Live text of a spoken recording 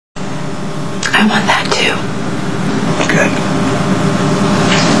I want that too. Good.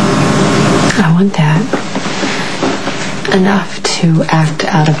 I want that enough to act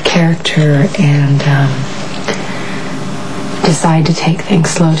out of character and decide to take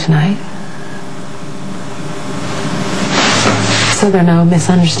things slow tonight. So there are no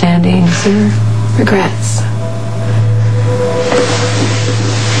misunderstandings or regrets.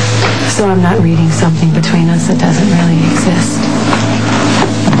 So I'm not reading something between us that doesn't really exist.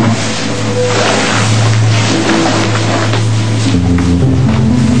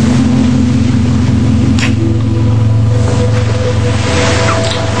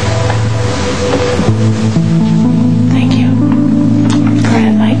 Thank you for an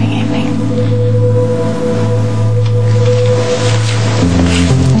enlightening evening.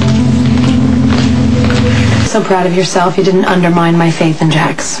 So proud of yourself you didn't undermine my faith in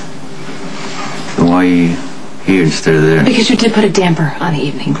Jax. Why are you here instead of there? Because you did put a damper on the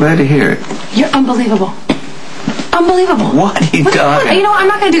evening. Glad to hear it. You're unbelievable. Unbelievable. What are you talking? You know, I'm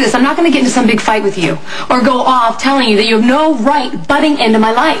not going to do this. I'm not going to get into some big fight with you or go off telling you that you have no right butting into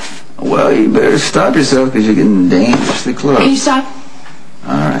my life. Well, you better stop yourself because you're getting dangerously close. Can you stop?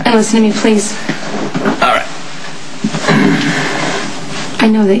 All right. And listen to me, please. All right. I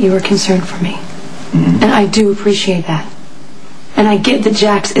know that you are concerned for me. And I do appreciate that. And I get that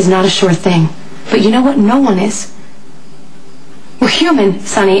Jax is not a sure thing. But you know what? No one is. We're human,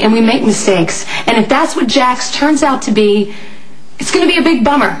 Sonny, and we make mistakes. And if that's what Jax turns out to be, it's going to be a big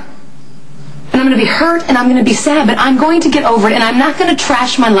bummer. And I'm going to be hurt and I'm going to be sad, but I'm going to get over it and I'm not going to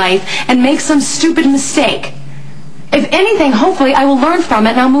trash my life and make some stupid mistake. If anything, hopefully I will learn from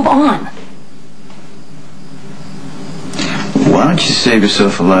it and I'll move on. Why don't you save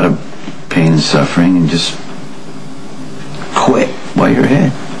yourself a lot of pain and suffering and just quit while you're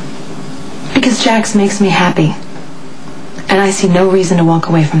ahead? Because Jax makes me happy. And I see no reason to walk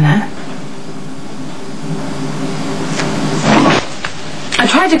away from that. I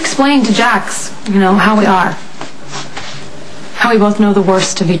tried to explain to Jax, how we are. How we both know the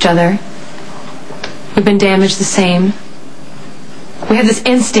worst of each other. We've been damaged the same. We have this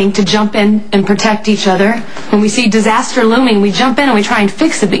instinct to jump in and protect each other. When we see disaster looming, we jump in and we try and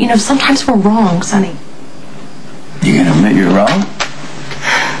fix it. But, sometimes we're wrong, Sonny. You gonna admit you're wrong?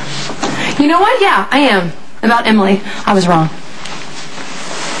 You know what? Yeah, I am. About Emily, I was wrong.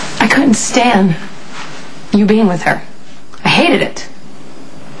 I couldn't stand you being with her. I hated it.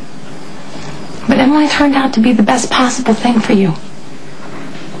 But Emily turned out to be the best possible thing for you.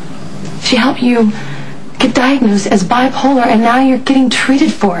 She helped you get diagnosed as bipolar, and now you're getting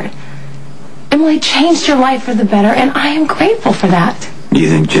treated for it. Emily changed your life for the better, and I am grateful for that. You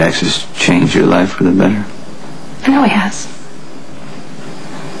think Jax has changed your life for the better? I know he has.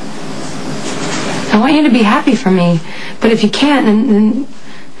 I want you to be happy for me, but if you can't, then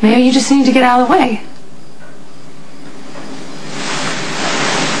maybe you just need to get out of the way.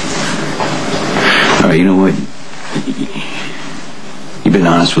 All right, you know what? You've been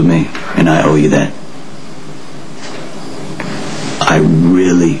honest with me, and I owe you that. I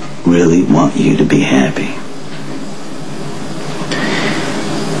really, really want you to be happy.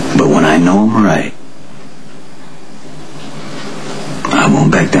 But when I know I'm right, I won't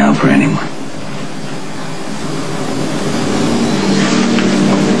back down for anyone.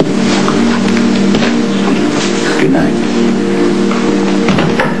 Good night.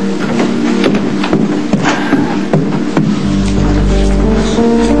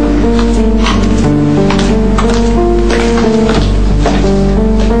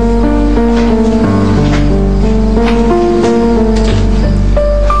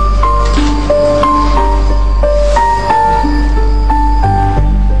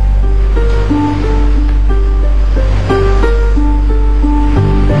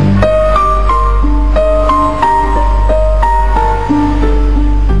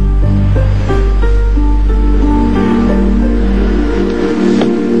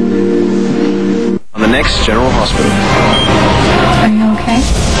 General Hospital. Are you okay?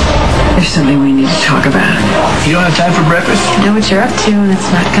 There's something we need to talk about. You don't have time for breakfast? I know what you're up to, and it's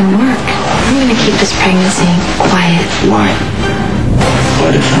not going to work. I'm going to keep this pregnancy quiet. Why?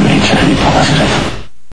 What if I'm HIV positive?